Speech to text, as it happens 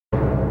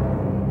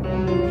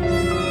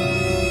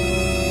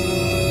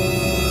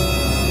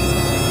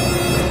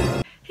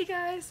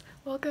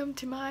Welcome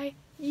to my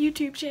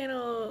YouTube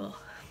channel.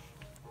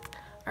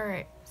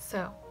 Alright,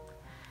 so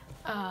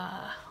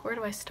where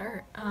do I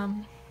start?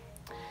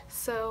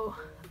 So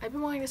I've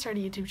been wanting to start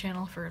a YouTube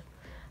channel for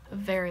a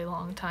very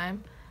long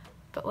time,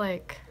 but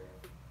like,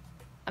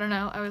 I don't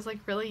know, I was like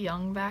really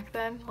young back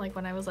then, like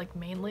when I was like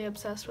mainly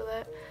obsessed with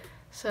it.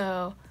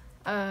 So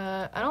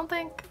I don't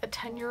think a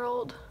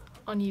 10-year-old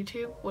on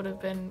YouTube would have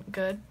been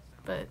good,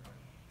 but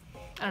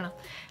I don't know.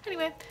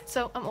 Anyway,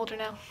 so I'm older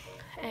now,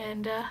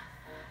 and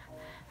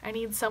I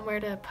need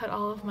somewhere to put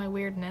all of my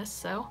weirdness,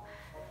 so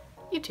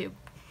YouTube.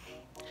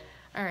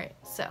 Alright,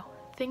 so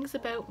things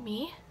about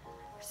me.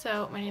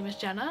 So my name is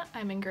Jenna,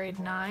 I'm in grade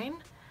 9.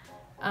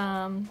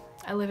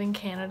 I live in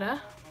Canada.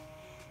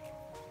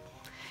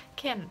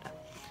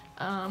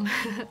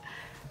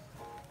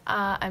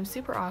 I'm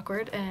super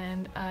awkward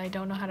and I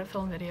don't know how to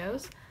film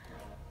videos.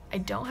 I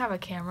don't have a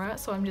camera,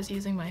 so I'm just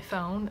using my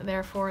phone,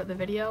 therefore the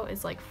video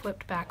is like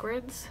flipped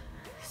backwards.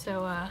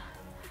 So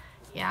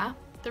yeah.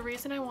 The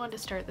reason I wanted to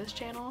start this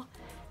channel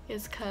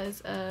is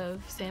because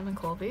of Sam and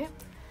Colby.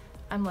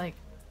 I'm like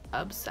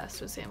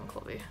obsessed with Sam and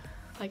Colby.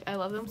 Like I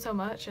love them so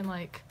much, and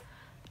like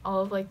all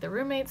of like the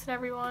roommates and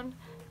everyone,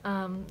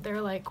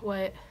 they're like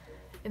what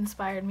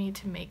inspired me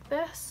to make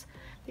this,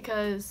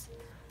 because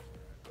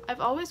I've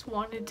always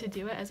wanted to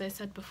do it, as I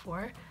said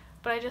before,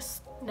 but I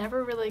just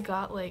never really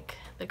got like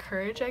the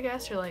courage, I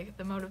guess, or like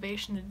the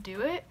motivation to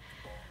do it.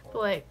 But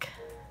like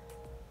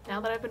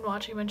now that I've been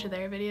watching a bunch of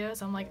their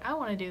videos, I'm like, I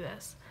want to do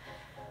this.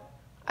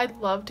 I'd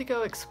love to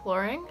go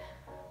exploring,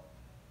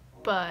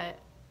 but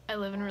I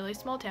live in a really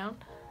small town,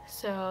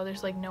 so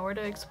there's like nowhere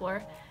to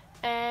explore,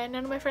 and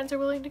none of my friends are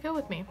willing to go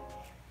with me.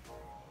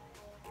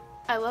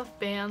 I love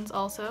bands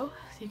also,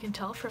 so you can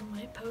tell from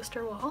my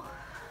poster wall.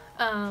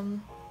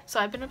 So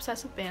I've been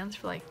obsessed with bands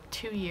for like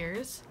 2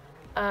 years.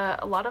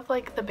 A lot of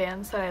like the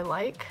bands that I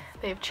like,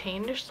 they've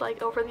changed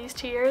like over these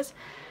 2 years.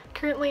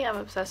 Currently I'm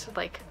obsessed with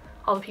like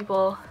all the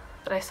people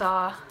that I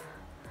saw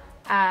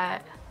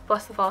at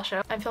Bless the Fall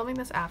show. I'm filming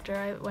this after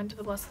I went to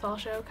the Bless the Fall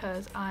show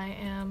because I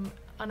am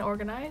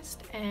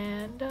unorganized,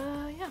 and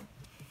yeah.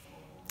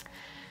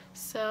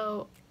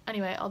 So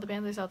anyway, all the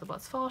bands I saw at the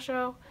Bless the Fall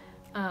show.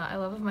 I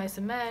love Of Mice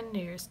and Men,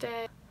 New Year's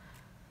Day,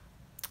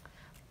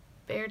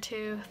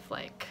 Beartooth,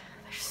 like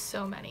there's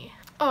so many.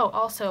 Oh,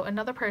 also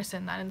another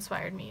person that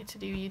inspired me to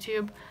do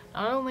YouTube,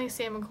 not only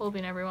Sam and Colby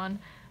and everyone,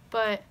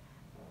 but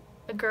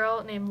a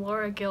girl named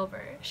Laura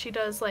Gilbert. She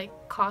does like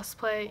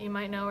cosplay, you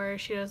might know her.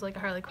 She does like a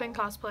Harley Quinn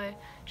cosplay.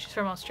 She's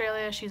from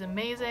Australia. She's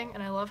amazing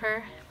and I love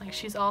her. Like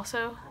she's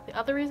also the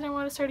other reason I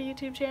want to start a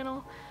YouTube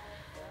channel.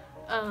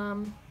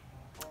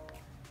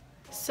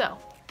 So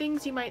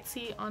things you might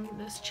see on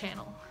this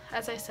channel.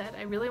 As I said,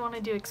 I really want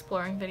to do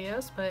exploring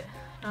videos, but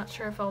not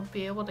sure if I'll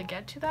be able to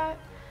get to that.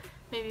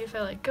 Maybe if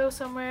I like go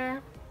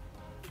somewhere,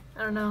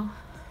 I don't know,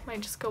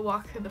 might just go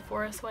walk through the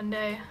forest one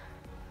day.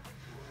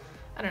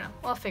 I don't know,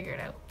 I'll figure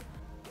it out.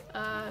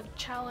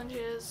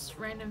 Challenges,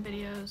 random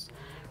videos,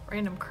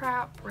 random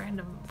crap,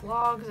 random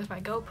vlogs if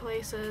I go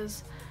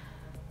places.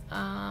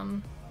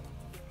 I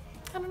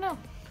don't know,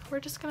 we're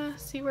just gonna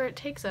see where it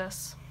takes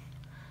us.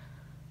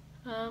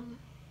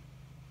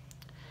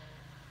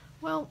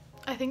 Well,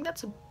 I think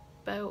that's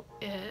about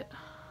it.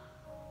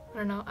 I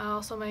don't know, I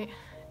also might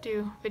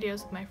do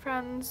videos with my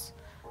friends,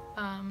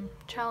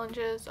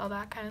 challenges, all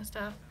that kind of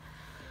stuff.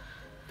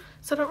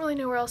 So I don't really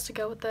know where else to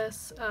go with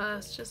this.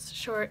 It's just a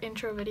short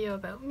intro video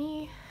about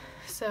me.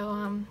 So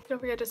don't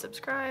forget to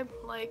subscribe,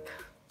 like,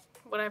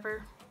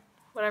 whatever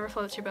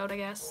floats your boat, I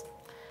guess.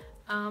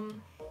 So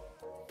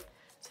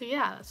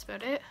yeah, that's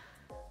about it.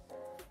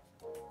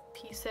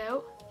 Peace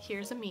out.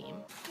 Here's a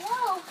meme.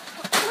 Whoa!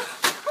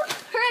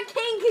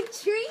 Hurricane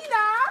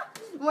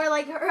Katrina! More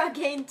like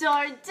Hurricane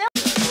Tornado.